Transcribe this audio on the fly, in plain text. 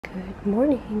Good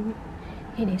morning.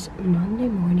 It is Monday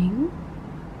morning,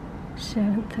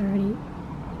 7:30,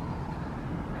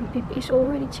 and Pip is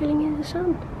already chilling in the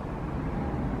sun.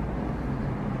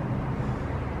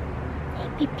 Hey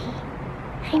Pippi.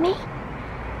 Hi May.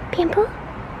 Pimple.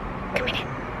 Come in.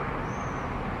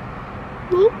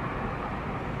 Me?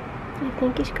 I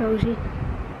think he's cozy.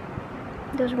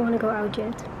 Doesn't want to go out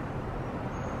yet.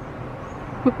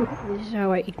 This is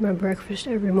how I eat my breakfast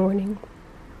every morning.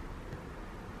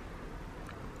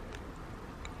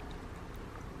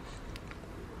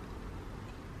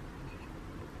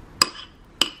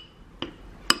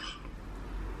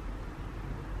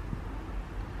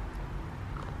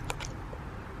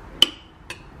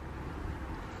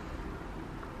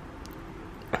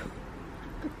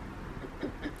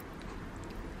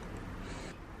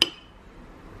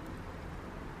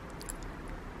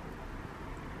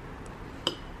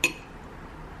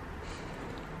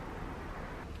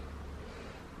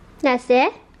 That's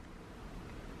it.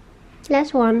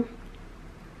 Last one.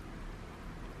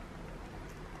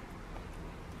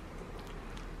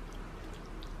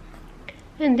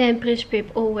 And then Prince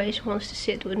Pip always wants to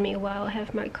sit with me while I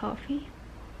have my coffee.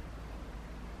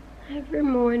 Every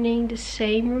morning the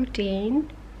same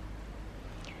routine.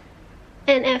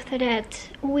 And after that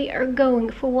we are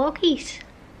going for walkies.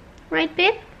 Right,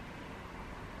 Pip?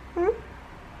 Hmm?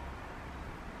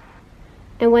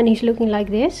 And when he's looking like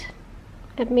this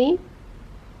at me,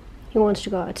 he wants to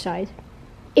go outside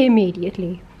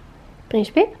immediately. Prince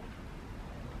Pip?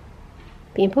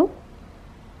 Pimple?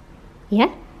 Yeah?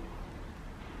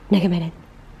 Look at it.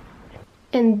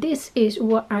 And this is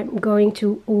what I'm going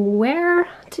to wear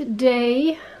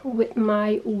today with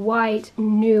my white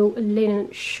new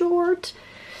linen short.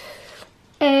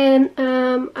 And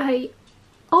I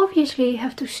obviously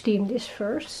have to steam this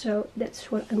first, so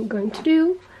that's what I'm going to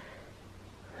do.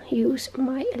 Use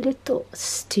my little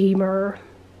steamer.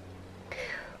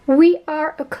 We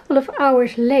are a couple of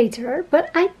hours later, but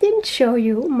I didn't show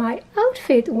you my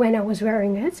outfit when I was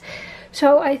wearing it.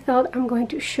 So I thought I'm going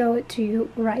to show it to you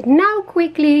right now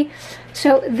quickly.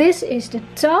 So this is the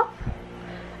top,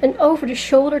 an over the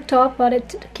shoulder top, but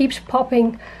it keeps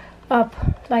popping up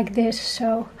like this.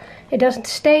 So it doesn't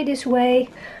stay this way,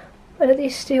 but it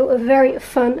is still a very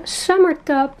fun summer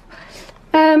top.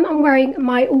 I'm wearing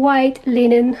my white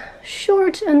linen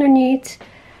shorts underneath,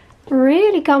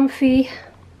 really comfy.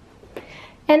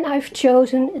 And I've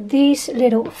chosen these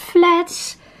little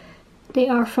flats. They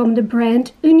are from the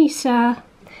brand Unisa,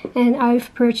 and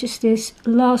I've purchased this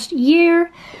last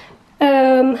year.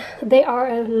 They are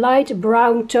a light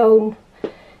brown tone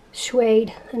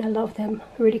suede, and I love them,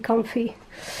 really comfy.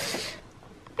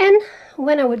 And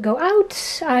when I would go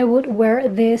out, I would wear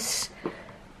this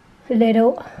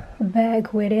little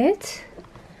bag with it.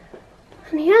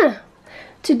 And yeah,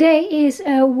 today is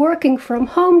a working from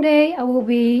home day. I will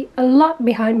be a lot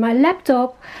behind my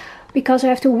laptop because I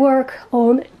have to work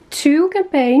on 2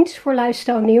 campaigns for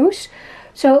Lifestyle News.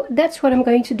 So that's what I'm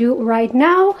going to do right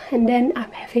now, and then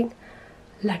I'm having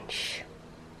lunch.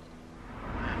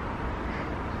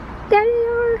 There they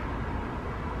are.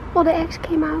 All the eggs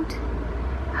came out.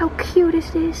 How cute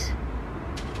is this?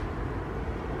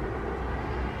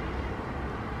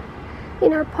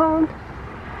 In our pond.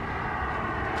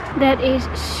 That is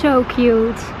so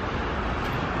cute.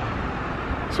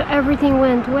 So everything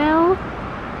went well,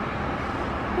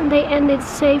 and they ended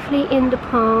safely in the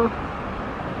pond.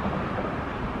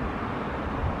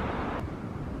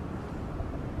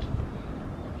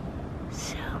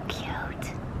 So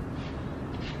cute.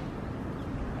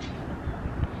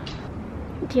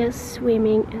 Just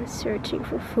swimming and searching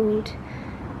for food.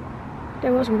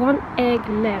 There was 1 egg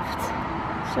left,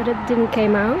 so that didn't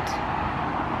come out,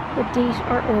 but these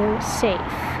are all safe.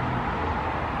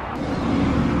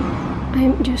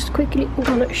 I'm just quickly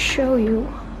gonna show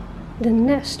you the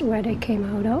nest where they came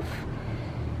out of.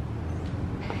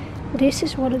 This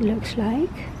is what it looks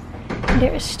like.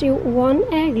 There is still 1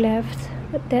 egg left,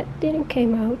 but that didn't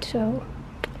come out, so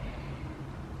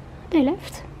they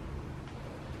left.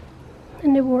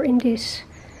 And they were in this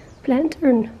plant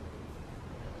urn.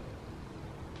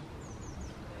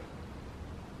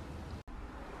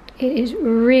 It is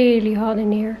really hot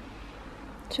in here,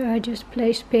 so I just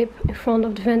placed Pip in front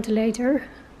of the ventilator.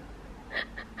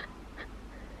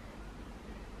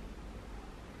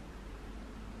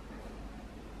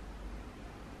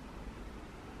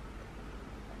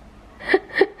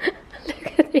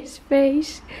 Look at his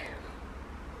face.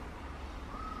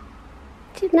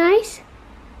 Is it nice?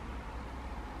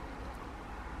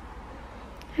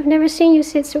 I've never seen you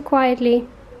sit so quietly.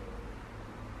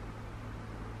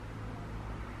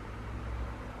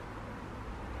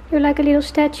 You're like a little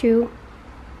statue.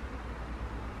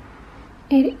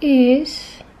 It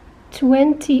is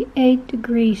 28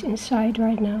 degrees inside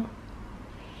right now.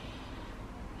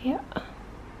 Yeah.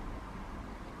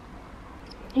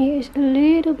 He is a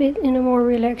little bit in a more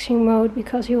relaxing mode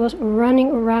because he was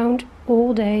running around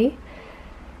all day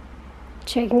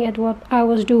checking at what I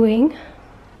was doing.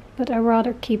 But I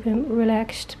rather keep him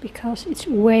relaxed because it's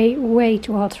way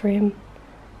too hot for him.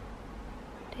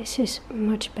 This is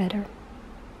much better.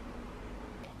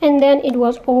 And then it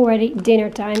was already dinner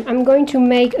time. I'm going to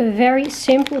make a very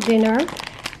simple dinner.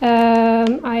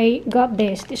 I got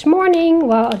this morning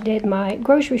while I did my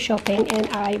grocery shopping, and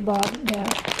I bought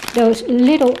those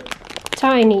little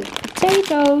tiny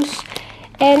potatoes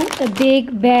and a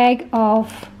big bag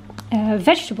of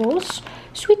vegetables.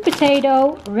 Sweet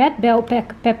potato, red bell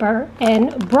pepper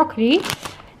and broccoli.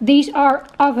 These are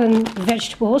oven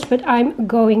vegetables, but I'm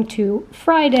going to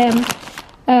fry them.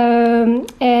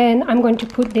 And I'm going to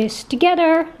put this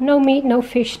together. No meat, no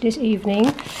fish this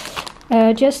evening.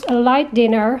 Just a light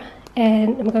dinner,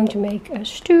 and I'm going to make a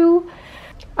stew.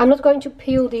 I'm not going to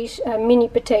peel these mini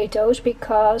potatoes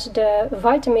because the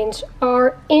vitamins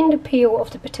are in the peel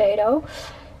of the potato.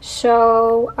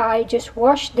 So I just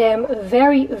washed them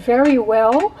very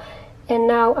well, and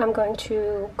now I'm going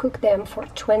to cook them for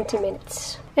 20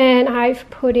 minutes. And I've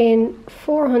put in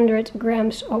 400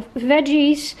 grams of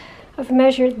veggies. I've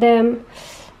measured them,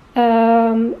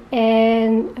 and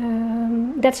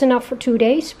that's enough for 2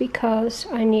 days because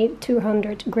I need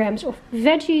 200 grams of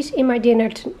veggies in my dinner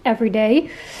every day.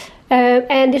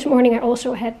 And this morning I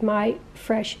also had my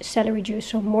fresh celery juice,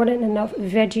 so more than enough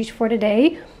veggies for the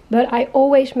day. But I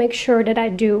always make sure that I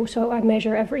do, so I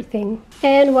measure everything.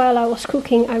 And while I was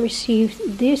cooking, I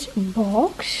received this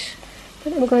box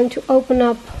that I'm going to open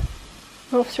up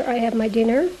after I have my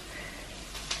dinner.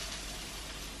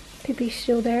 Pippy's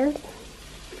still there,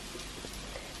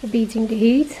 beating the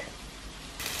heat.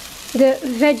 The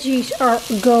veggies are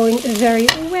going very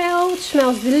well. It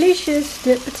smells delicious.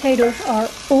 The potatoes are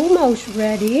almost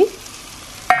ready.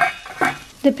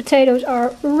 The potatoes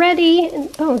are ready.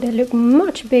 And, oh, they look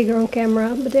much bigger on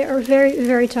camera, but they are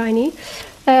very tiny.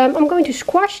 I'm going to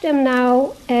squash them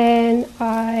now, and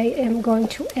I am going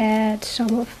to add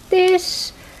some of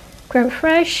this creme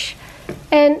fraiche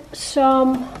and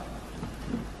some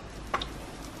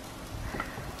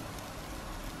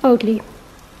Oatly.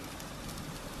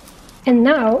 And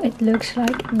now it looks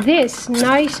like this,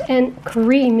 nice and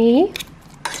creamy,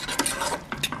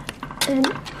 and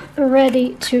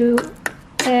ready to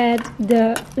add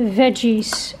the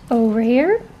veggies over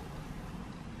here.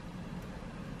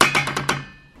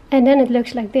 And then it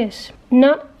looks like this.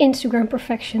 Not Instagram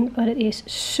perfection, but it is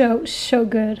so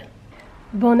good.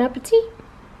 Bon appetit!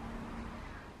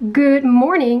 Good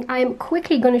morning. I'm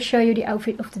quickly going to show you the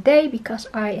outfit of the day because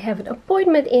I have an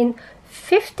appointment in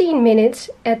 15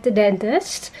 minutes at the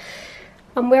dentist.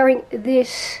 I'm wearing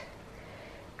this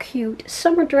cute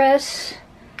summer dress.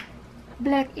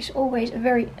 Black is always a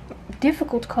very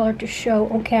difficult color to show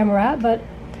on camera, but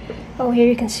oh, here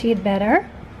you can see it better.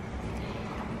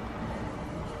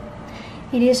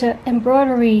 It is an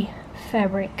embroidery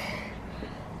fabric.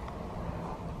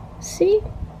 See?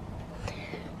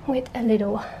 With a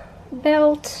little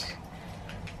belt.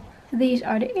 These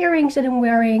are the earrings that I'm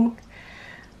wearing.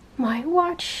 My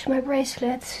watch, my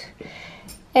bracelet.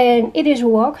 And it is a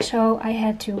walk, so I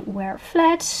had to wear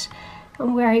flats.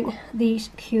 I'm wearing these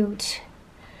cute.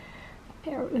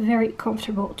 They're very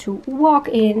comfortable to walk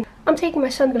in. I'm taking my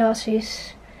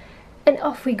sunglasses and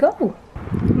off we go.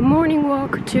 Morning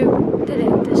walk to the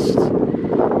dentist.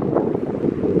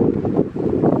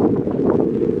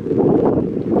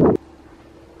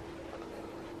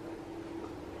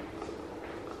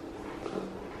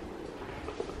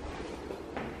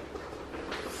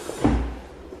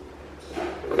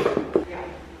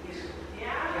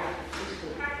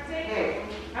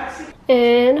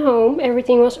 And home,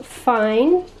 everything was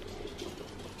fine.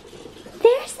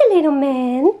 There's the little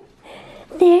man.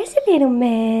 There's the little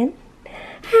man.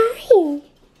 Hi.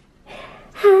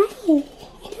 Hi.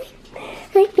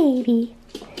 Hi, baby.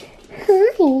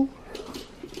 Hi.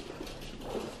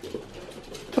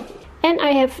 And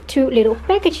I have two little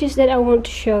packages that I want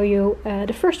to show you.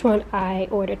 The first one I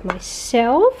ordered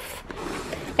myself.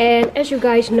 And as you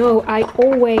guys know, I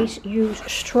always use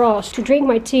straws to drink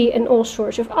my tea and all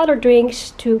sorts of other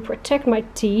drinks to protect my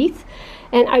teeth.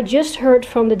 And I just heard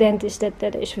from the dentist that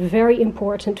that is very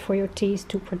important for your teeth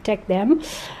to protect them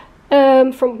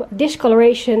from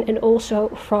discoloration and also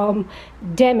from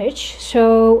damage.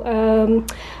 So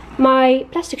my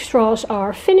plastic straws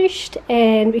are finished,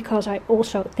 and because I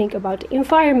also think about the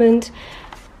environment,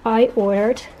 I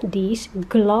ordered these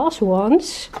glass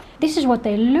ones. This is what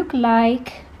they look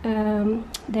like.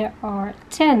 there are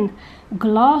 10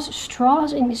 glass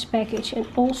straws in this package and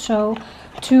also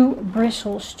 2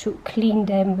 bristles to clean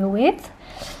them with.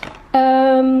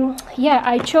 Yeah,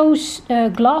 I chose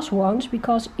glass ones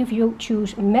because if you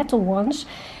choose metal ones,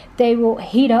 they will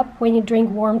heat up when you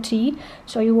drink warm tea,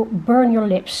 so you will burn your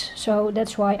lips. So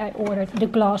that's why I ordered the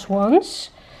glass ones.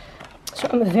 So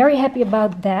I'm very happy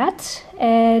about that.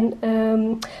 And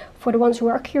for the ones who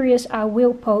are curious, I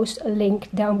will post a link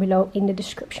down below in the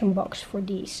description box for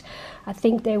these. I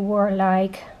think they were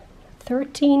like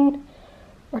 13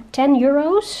 or 10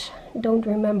 euros. Don't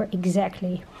remember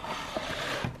exactly.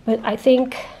 But I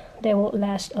think they will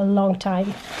last a long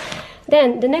time.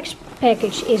 Then the next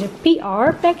package is a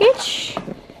PR package.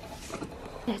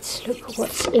 Let's look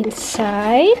what's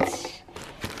inside.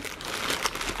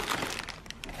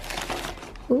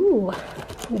 Ooh,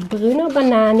 Bruno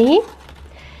Banani.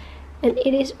 And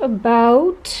it is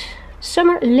about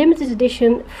summer limited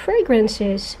edition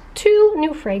fragrances. 2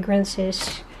 new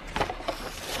fragrances.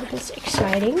 So that's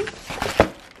exciting.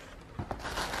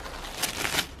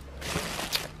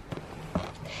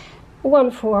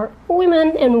 One for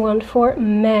women and one for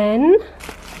men.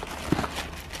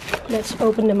 Let's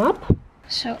open them up.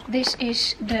 So this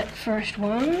is the first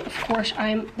one. Of course,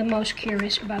 I'm the most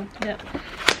curious about the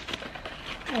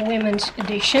women's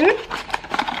edition.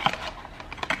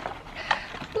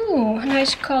 Ooh, a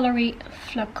nice colory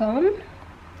flacon.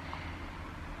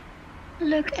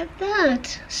 Look at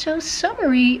that. So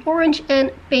summery, orange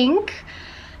and pink.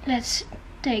 Let's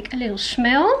take a little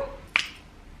smell.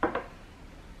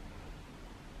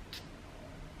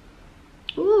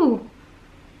 Ooh,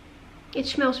 it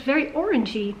smells very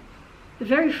orangey,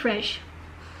 very fresh.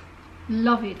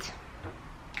 Love it.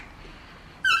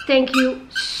 Thank you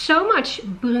so much,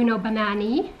 Bruno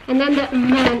Banani. And then the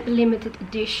Man Limited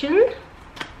Edition.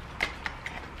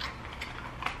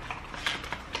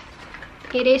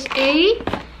 It is a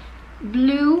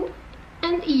blue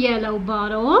and yellow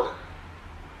bottle.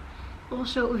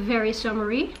 Also very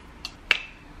summery.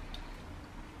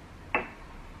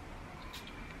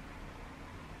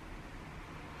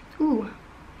 Ooh,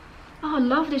 oh, I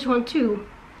love this one too.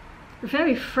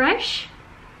 Very fresh,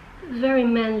 very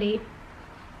manly.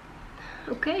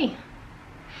 Okay,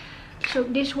 so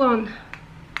this one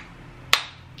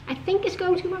I think is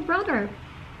going to my brother.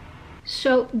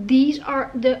 So these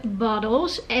are the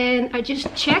bottles and I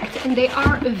just checked and they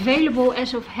are available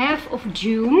as of half of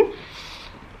June.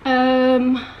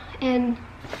 And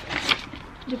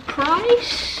the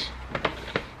price,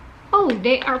 oh,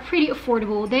 they are pretty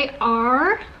affordable. They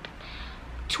are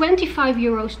 25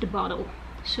 euros the bottle.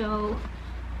 So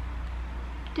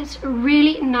that's a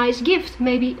really nice gift,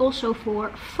 maybe also for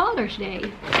Father's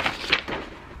Day.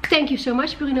 Thank you so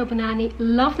much, Bruno Banani.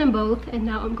 Love them both. And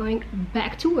now I'm going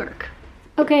back to work.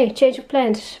 Okay, change of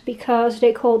plans because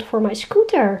they called for my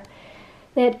scooter.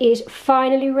 That is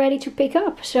finally ready to pick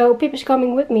up. So Pip is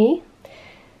coming with me.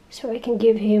 So I can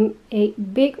give him a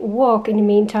big walk in the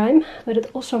meantime. But it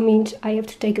also means I have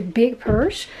to take a big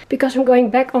purse because I'm going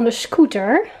back on the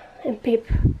scooter. And Pip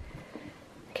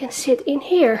can sit in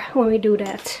here when we do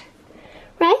that.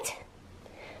 Right?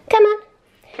 Come on.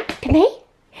 Pimmy?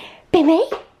 Pimmy?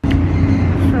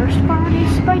 First part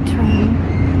is by train.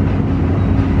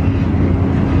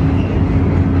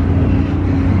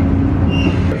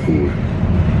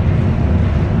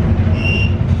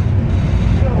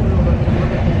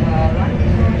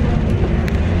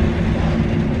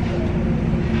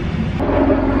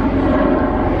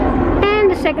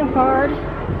 And the second part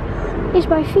is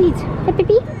by feet. Hey,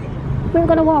 Pippi? We're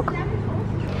gonna walk.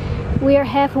 We are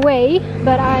halfway,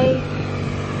 but I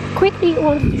quickly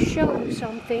wanted to show you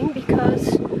something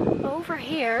because over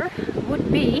here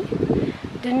would be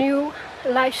the new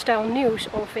lifestyle news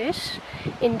office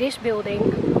in this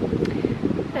building.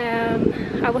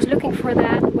 I was looking for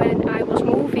that when I was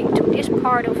moving to this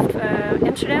part of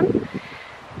Amsterdam,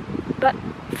 but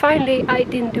finally I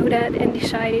didn't do that and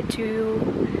decided to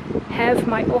have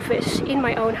my office in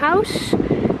my own house,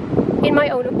 in my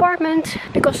own apartment,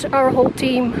 because our whole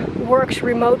team works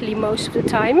remotely most of the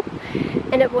time.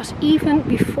 And it was even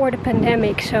before the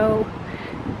pandemic, so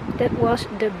that was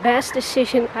the best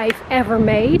decision I've ever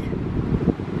made.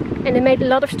 And I made a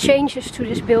lot of changes to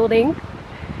this building.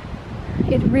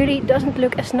 It really doesn't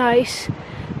look as nice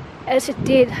as it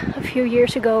did a few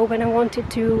years ago when I wanted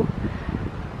to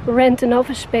rent an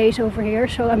office space over here.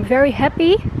 So I'm very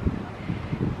happy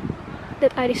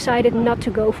that I decided not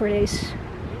to go for this.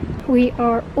 We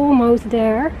are almost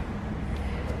there.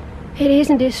 It is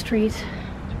in this street.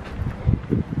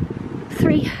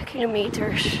 3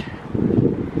 kilometers.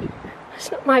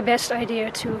 It's not my best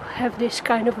idea to have this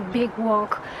kind of a big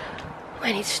walk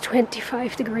when it's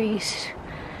 25 degrees.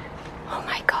 Oh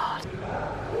my god.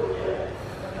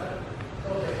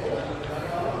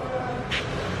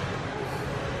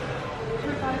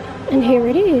 And here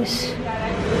it is.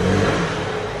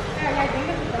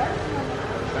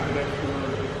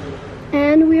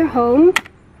 And we're home.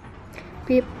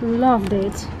 Pip loved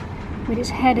it. With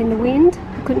his head in the wind.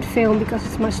 I couldn't film because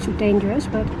it's much too dangerous,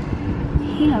 but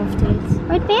he loved it.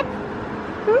 Right, Pip?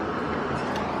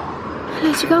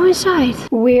 Let's go inside.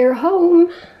 We're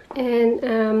home.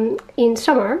 And in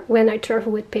summer, when I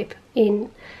travel with Pip in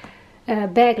a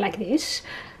bag like this,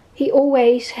 he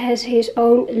always has his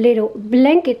own little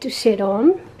blanket to sit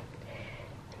on.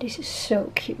 This is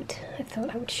so cute. I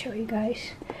thought I would show you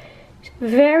guys. It's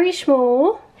very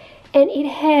small and it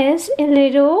has a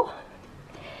little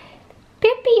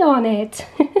Pippy on it.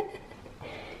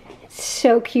 It's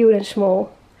so cute and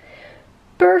small.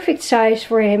 Perfect size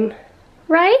for him,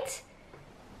 right?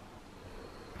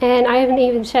 And I haven't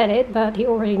even said it, but he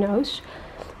already knows.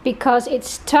 Because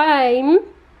it's time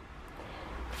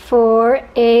for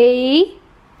a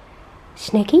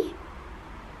snacky.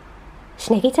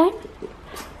 Snacky time?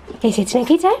 Is it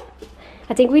snacky time?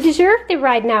 I think we deserved it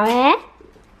right now, eh?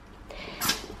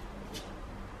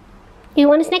 You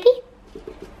want a snacky?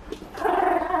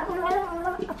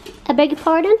 I beg your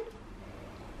pardon?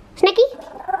 Snacky?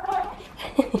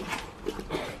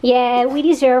 Yeah, we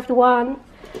deserved one.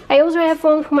 I also have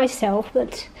one for myself,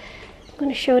 but I'm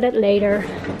gonna show that later.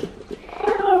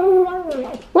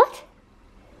 What?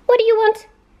 What do you want?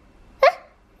 Huh?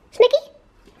 Snacky?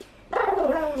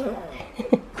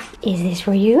 Is this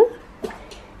for you?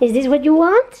 Is this what you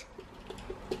want?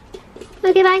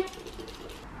 Okay, bye.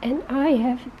 And I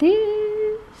have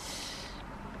this.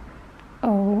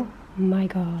 Oh my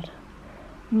god.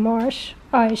 Mars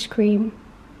ice cream.